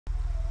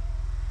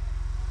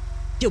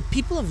Yo,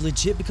 people have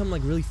legit become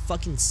like really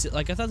fucking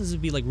like I thought this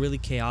would be like really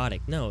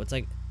chaotic. No, it's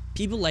like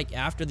people like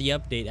after the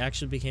update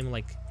actually became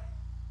like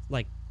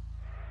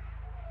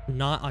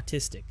not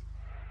autistic.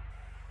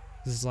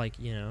 This is like,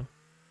 you know,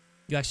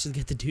 you actually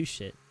get to do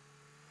shit.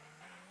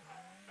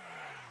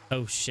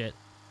 Oh shit.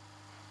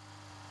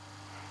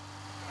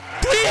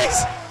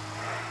 Please!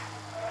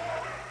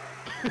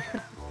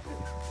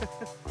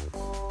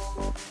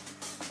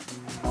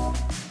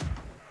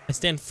 I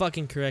stand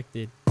fucking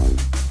corrected.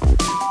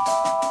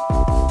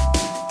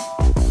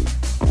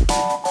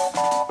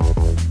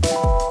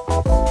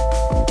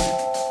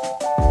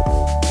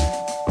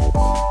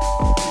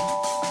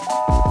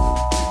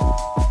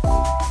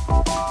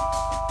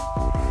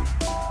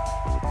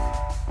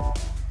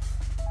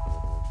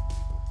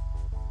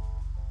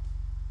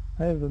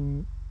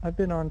 I've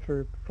been on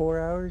for 4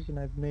 hours and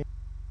I've made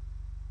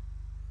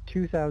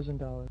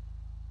 $2,000.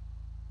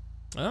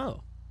 Oh.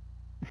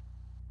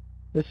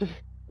 This is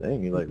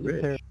dang, you like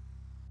rich.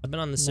 I've been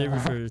on the server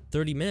for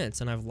 30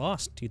 minutes and I've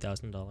lost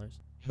 $2,000.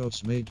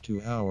 Host made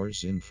 2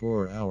 hours in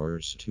 4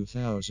 hours,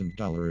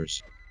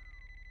 $2,000.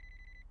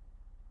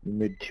 You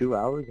made 2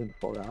 hours in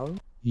 4 hours?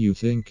 You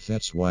think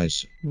that's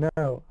wise?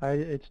 No,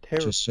 it's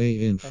terrible. To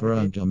say in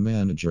front a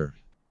manager.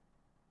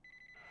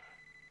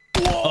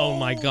 Oh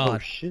my god. Oh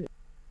shit.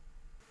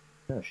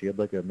 Yeah, she had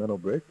like a mental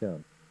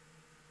breakdown.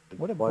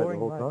 What a Quiet boring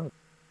the whole life. time.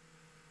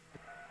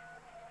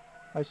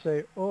 I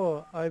say,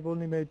 oh, I've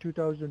only made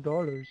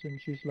 $2,000,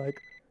 and she's like,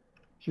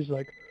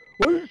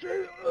 what did you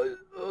say?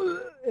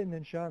 And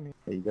then shot me.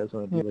 Hey, you guys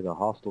want to do like a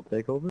hostile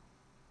takeover?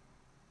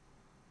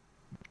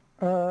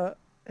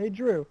 Hey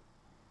Drew.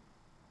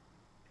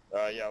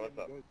 Yeah, what's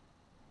up?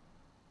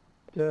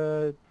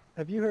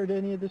 Have you heard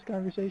any of this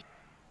conversation?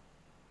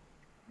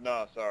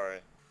 No, sorry.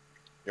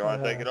 You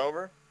want to take it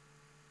over?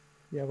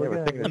 Yeah, We're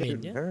gonna. taking a I mean,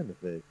 shooting her in the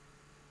face.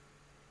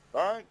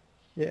 All right.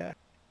 Yeah.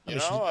 You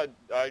know,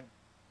 I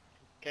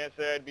can't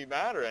say I'd be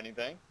mad or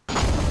anything.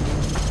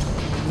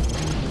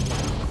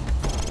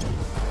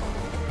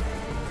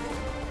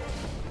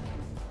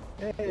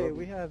 Hey,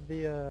 we have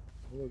the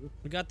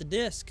We got the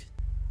disc.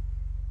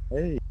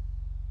 Hey.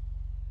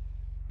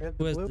 we have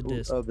Who has blue- the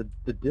disc? Oh,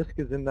 the disc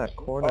is in that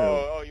corner.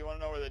 Oh, you want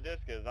to know where the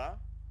disc is, huh?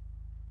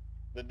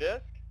 The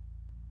disc?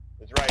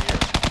 It's right here.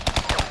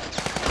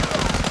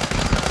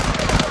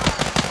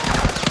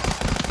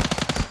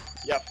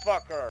 Yeah,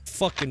 fuck her.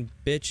 Fucking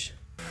bitch.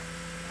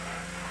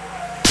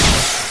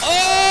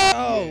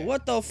 Oh! Yeah.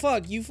 What the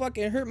fuck? You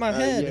fucking hurt my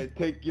head. Yeah,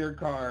 take your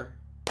car.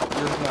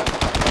 Yours not.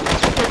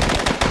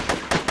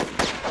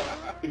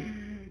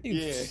 You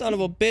Yeah. son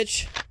of a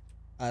bitch.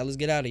 Alright, let's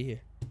get out of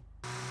here.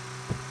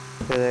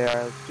 Here they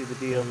are, let's do the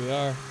deal. Here we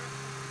are.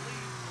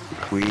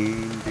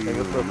 Queen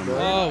deal.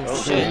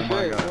 Oh, shit. Oh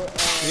my god.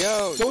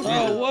 Yo,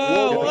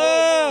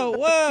 Oh,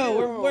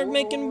 whoa. We're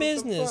making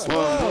business.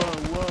 Whoa.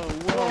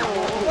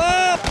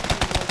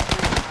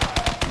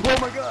 Oh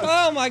my god.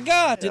 Oh my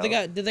god. Did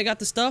they got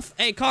the stuff?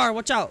 Hey, car,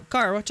 watch out.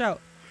 Car, watch out.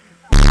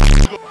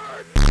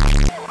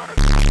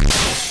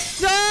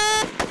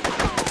 Ah!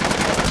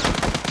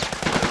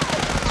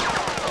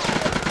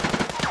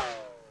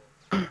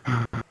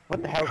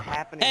 What the hell's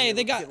happening? Hey, here?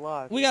 we Let's get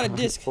lost. got a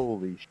disc.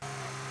 Holy sh**.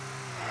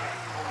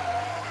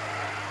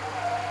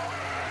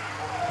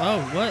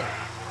 Oh, what?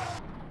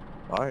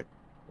 Alright.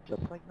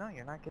 Just like, no,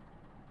 you're not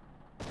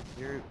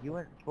getting... You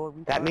went full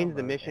retard. That means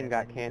the mode, mission and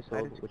got you canceled,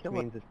 decided to which kill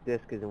means this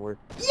disc isn't worth.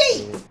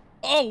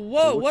 Oh,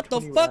 whoa, what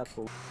the fuck?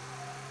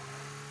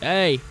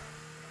 Hey,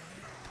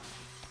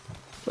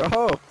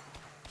 Oh,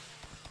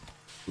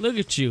 look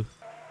at you.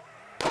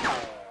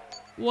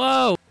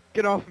 Whoa.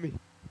 get off me.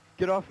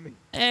 Get off me.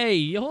 Hey,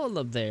 you hold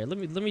up there. Let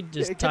me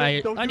just tie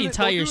don't I do need it, to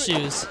tie don't your do it.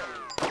 shoes.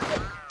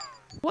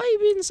 Why are you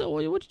being so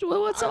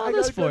what's all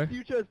this for?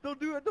 Don't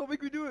do it. Don't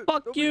make me do it.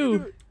 Fuck Don't make me do you.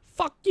 it.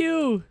 Fuck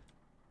you.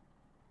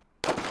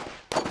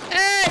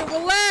 Hey,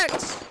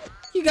 relax.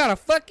 You got a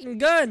fucking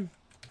gun.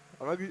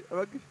 I'm not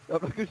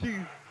gonna shoot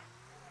you.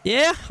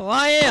 Yeah, well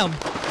I am.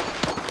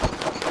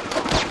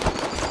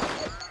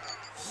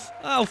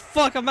 Oh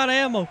fuck, I'm out of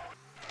ammo.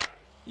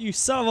 You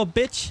son of a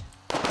bitch.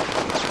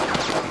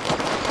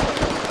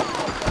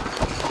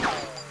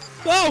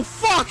 Oh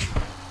fuck!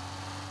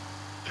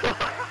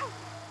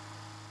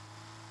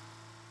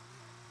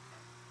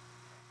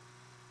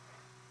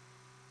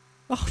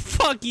 Oh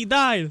fuck, he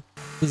died.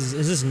 Is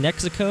this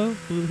Mexico?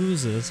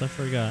 Who's this? I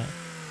forgot.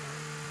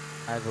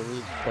 I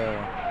believe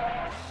so.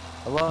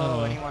 Hello,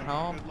 Uh-oh. anyone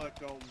home? Good luck,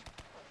 Dalton.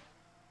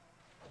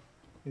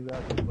 He's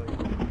out this way.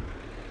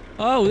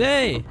 Oh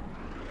hey,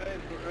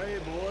 Hey,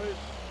 boys.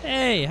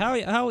 hey,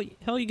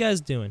 how you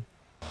guys doing?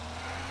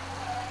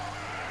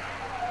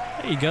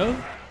 There you go.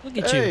 Look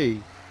at you. Hey!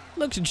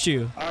 Look at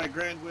you. All right,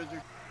 Grand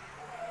Wizard.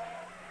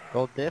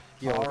 Gold disc?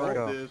 Yo, All let's right,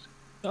 go. disc.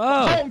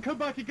 Oh, Dalton, come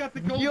back. You got the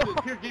gold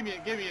disc. Here, give me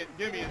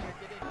it.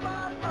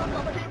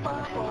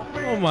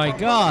 oh my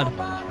God.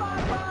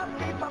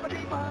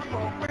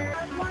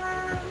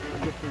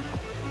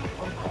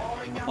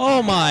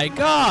 Oh my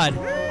God.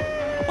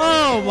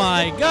 Oh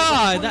my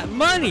God. That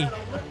money.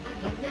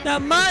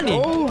 That money.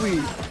 Holy!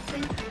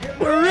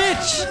 We're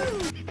rich.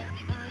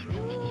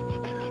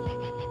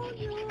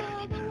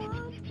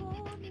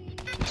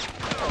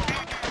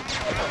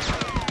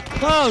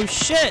 Oh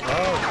shit!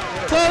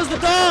 Close the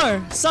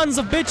door! Sons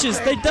of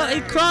bitches! They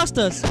crossed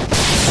us!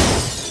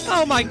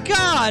 Oh my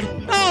god!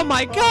 Oh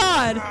my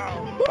god!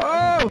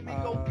 Oh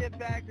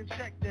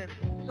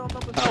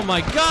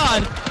my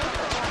god!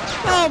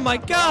 Oh my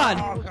god!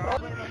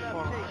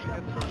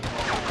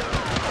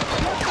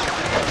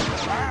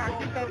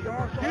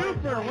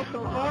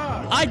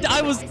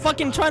 I was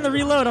fucking trying to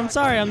reload. I'm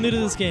sorry. I'm new to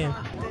this game.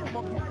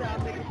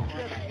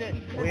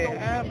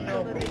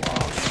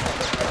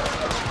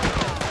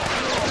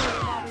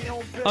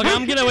 Okay,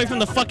 I'm getting away from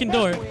the fucking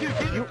door.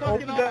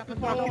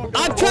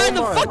 I'm trying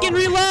to fucking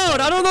reload.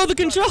 I don't know the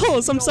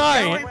controls. I'm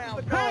sorry.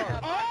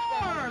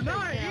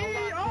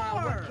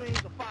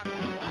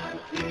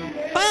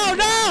 Oh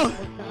no!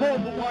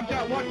 Watch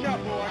out, boy. I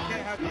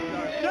can't have you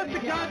die. Shut the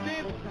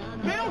goddamn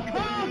Bill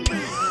Cosby!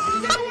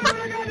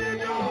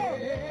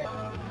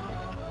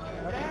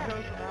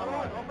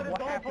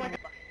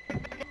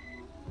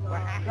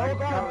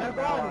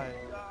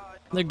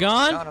 They're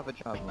gone? What do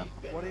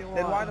you want?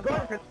 Then why the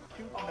fuck is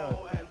shooting us?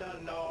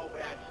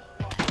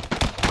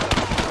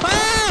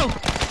 Oh!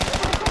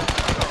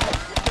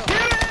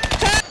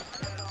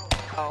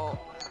 Oh.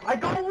 I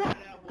go.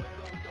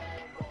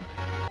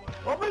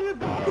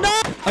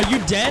 No! Are you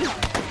dead?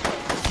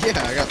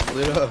 Yeah, I got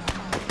lit up.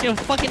 You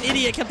fucking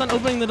idiot kept on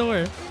opening the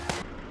door.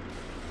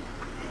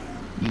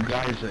 You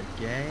guys a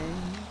gang?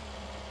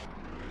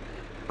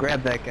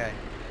 Grab that guy.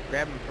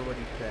 Grab him for what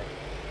he said.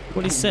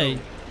 What'd he say?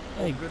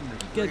 Hey,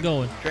 get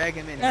going. Drag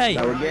him in. Hey,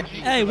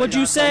 hey, what'd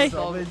you say?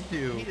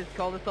 He just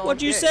called us all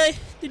What'd you gay. say?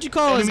 Did you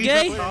call us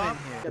gay? I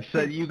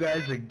said you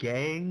guys a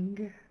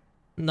gang?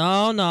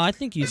 No, I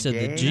think you said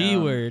the G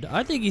word.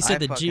 I think you said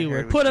the G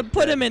word. Put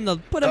him in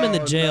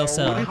the jail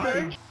cell.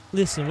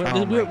 Listen,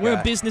 we're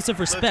a business of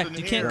respect.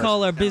 You can't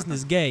call our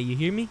business gay. You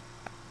hear me?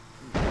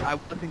 I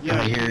wasn't Yeah, I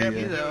gonna hear grab you.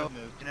 you though.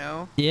 You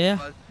know?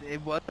 Yeah.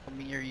 It wasn't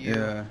me or you.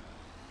 Yeah.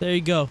 There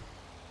you go.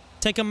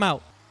 Take him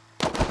out.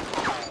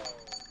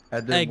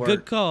 That did Hey, work.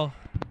 good call.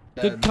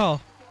 Good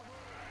call.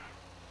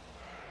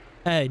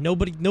 Hey,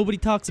 nobody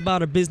talks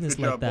about our business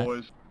Good like job, that.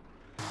 boys.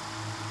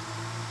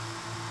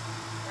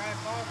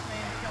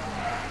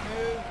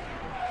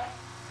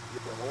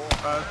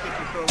 Let's get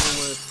this over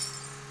with.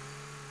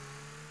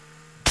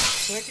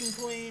 Quick and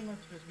clean,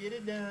 let's just get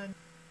it done.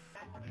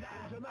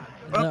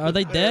 Are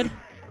they dead?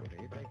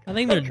 I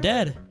think they're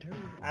dead.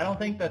 I don't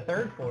think the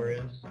third floor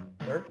is.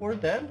 Third floor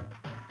dead?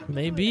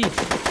 Maybe.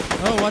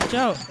 Oh, watch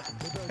out.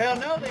 Hell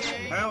no, they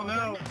ain't. Hell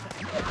no.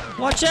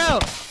 Watch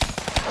out.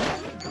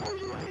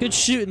 Good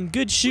shooting.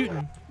 Good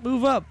shooting.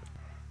 Move up.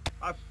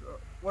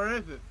 Where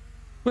is it?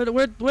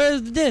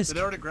 Where's the disc? Did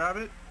they already grab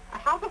it?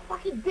 How the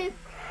fucking disc?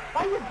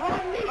 Why you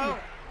calling me? Oh,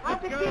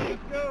 let's go,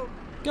 let's go.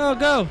 Go,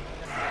 go.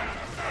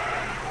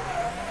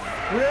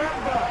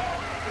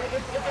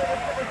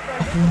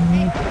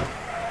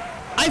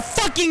 I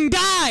fucking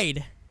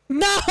died.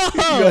 No.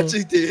 You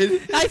actually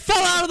did? I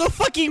fell out of the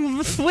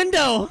fucking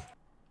window.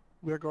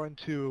 We're going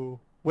to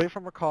wait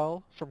for a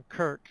call from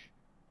Kirk.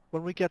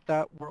 When we get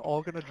that, we're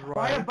all going to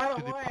drive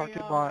to the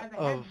parking lot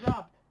of...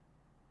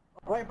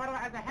 Wait, by the way,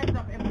 as a heads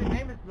up, if the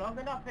name is long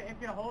enough, if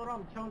you hold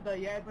on to the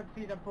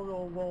see the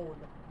full road.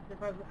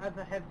 Just as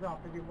a heads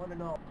up, if you want to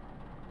know.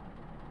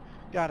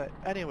 Got it.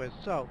 Anyways,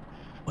 so...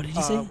 What did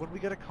he say? When we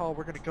get a call,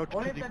 we're going to go to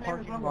Only if the the name is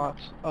parking long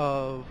lots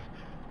of...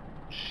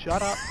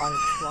 Shut up, I'm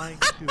trying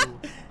to...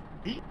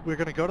 We're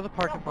going to go to the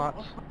parking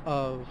lots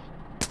of...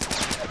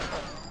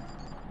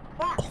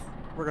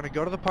 We're going to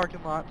go to the parking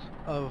lots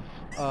of,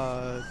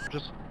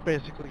 just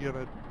basically going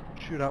to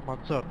shoot out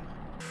Monsoda.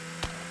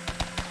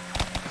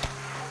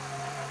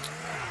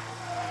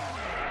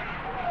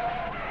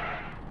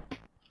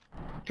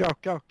 Go,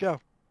 go,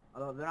 go.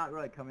 Although they're not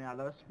really coming at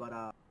us, but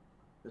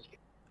just...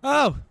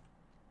 Oh.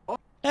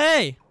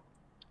 Hey.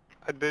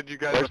 I did you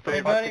guys a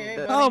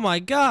favor. Oh my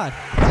god.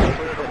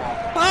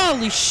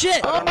 Holy shit.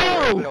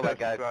 Oh.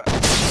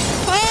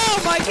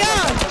 Oh my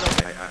god.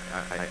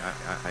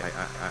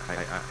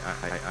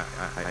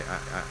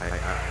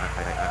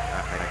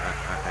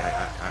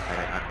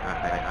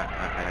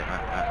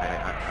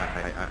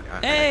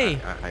 Hey.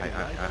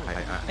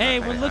 Hey,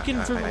 we're looking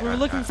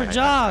for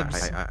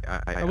jobs.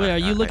 Oh, wait, are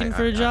you looking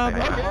for a job?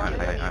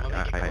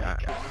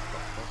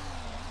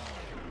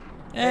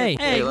 Hey,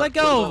 hey, let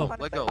go of him.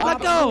 Let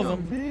go of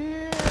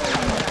him.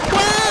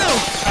 Whoa!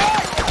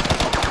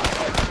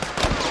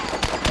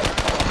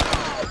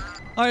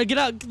 Alright, get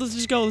out. Let's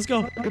just go. Let's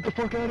go. Get the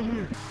fuck out of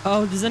here.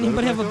 Oh, does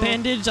anybody have a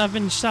bandage? I've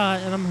been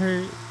shot and I'm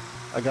hurt.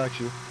 I got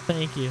you.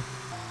 Thank you.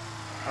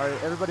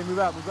 Alright, everybody move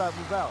out, move out,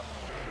 move out.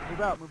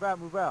 Move out, move out,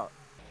 move out.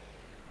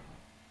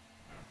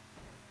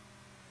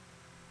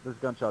 There's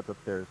gunshots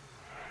upstairs.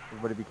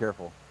 Everybody be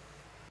careful.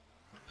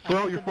 Throw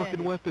out your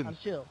fucking weapons. I'm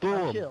chill. Throw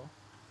I'm 'em. chill.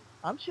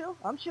 I'm chill.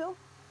 I'm chill.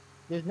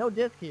 There's no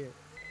disc here.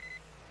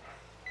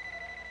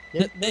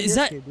 There's no Is disc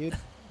that here, dude?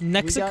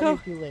 Mexico? We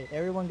got here too late.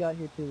 Everyone got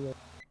here too late.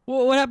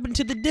 Well, what happened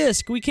to the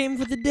disc? We came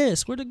for the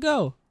disc. Where'd it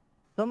go?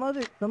 Some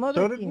other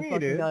So did team we, fucking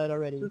dude. got it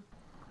already.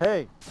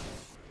 Hey!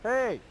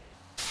 Hey!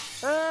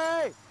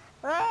 Hey!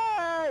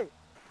 Hey!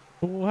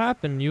 What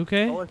happened? You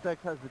okay? OSX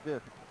has the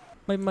disc.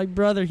 My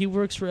brother, he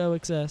works for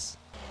OXS.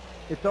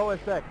 It's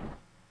OSX.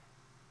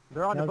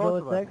 They're on to Now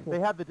both of us. OSX? They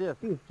have the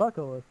disc. Dude, fuck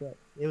OSX.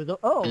 It was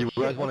oh. You guys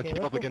shit, want to okay, keep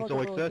up let's go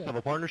against fuck OXS? Have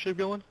a partnership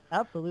going?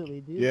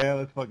 Absolutely, dude. Yeah,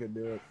 let's fucking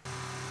do it.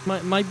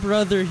 My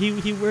brother,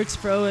 he works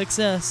for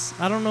OXS.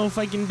 I don't know if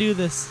I can do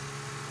this.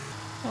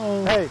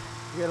 Oh. Hey,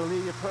 you gotta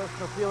leave your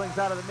personal feelings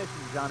out of the mission,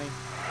 Johnny.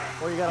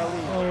 Or you gotta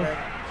leave, Oh. okay?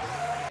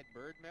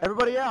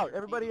 Everybody out!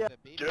 Everybody out!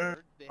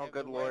 Oh,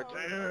 good lord.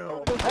 Hey,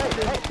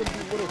 hey!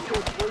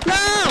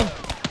 No!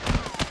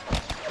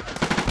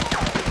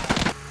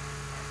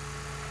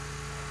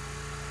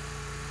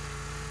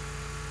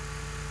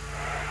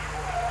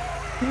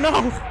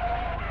 No!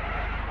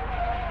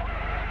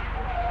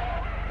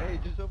 Hey,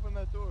 just open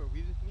that door.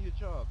 We just need a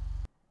job.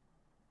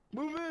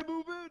 Move in,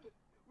 move in!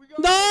 We got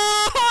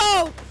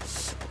No!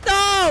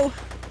 No!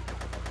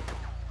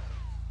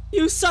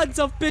 You sons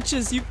of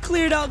bitches! You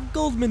cleared out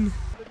Goldman!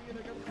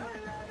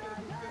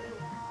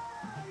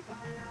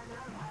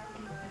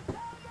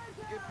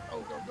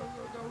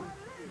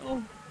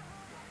 Oh.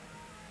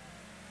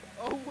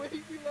 Oh wait,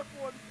 we left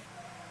one.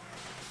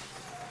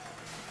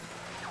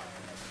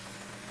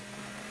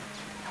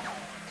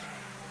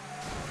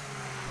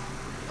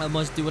 I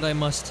must do what I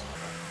must.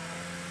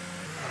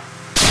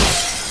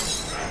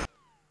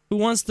 Who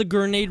wants the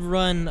grenade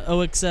run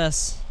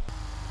OXS?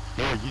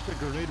 No, you said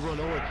grenade run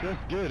OXS.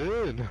 Get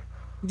in.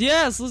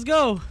 Yes, let's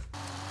go.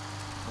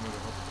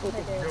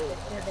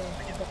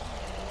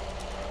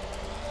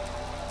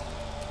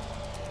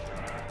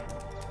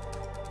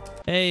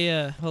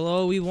 Hey,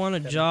 hello, we want a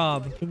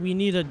job. We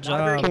need a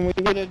job. Can we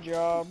get a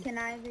job? Can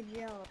I have a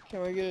job?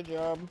 Can we get a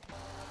job?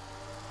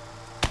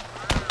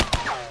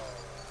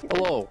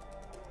 Hello.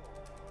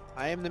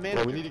 I am the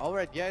manager. we need to-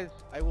 Alright guys,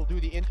 I will do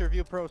the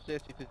interview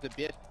process. It is the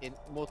best and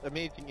most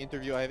amazing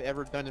interview I have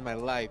ever done in my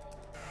life.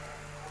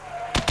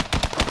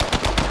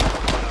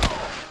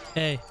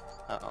 Hey.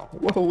 Uh-oh.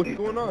 Whoa, what's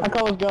going on? I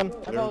call his gun.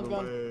 I call his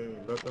gun.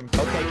 Okay,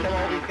 kill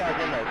all these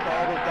guys in there. Kill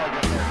all those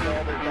guys in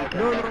there.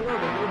 Kill all those guys in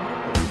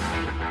there.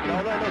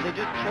 No, they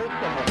just killed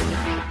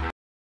someone.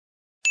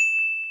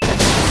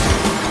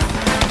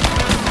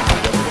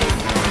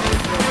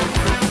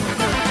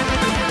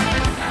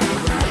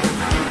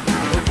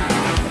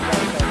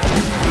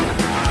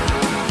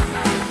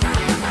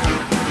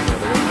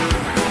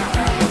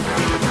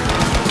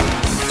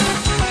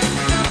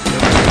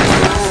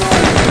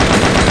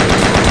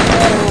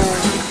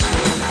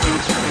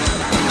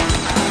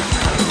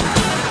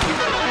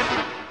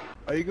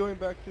 Are you going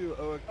back to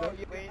OXS? Oh,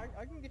 yeah,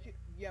 I can get you.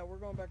 Yeah, we're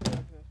going back to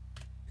OXS.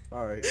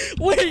 Alright.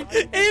 Wait,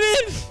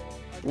 Aiden!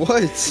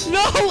 What?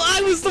 No,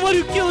 I was the one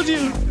who killed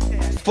you!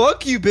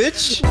 Fuck you,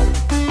 bitch!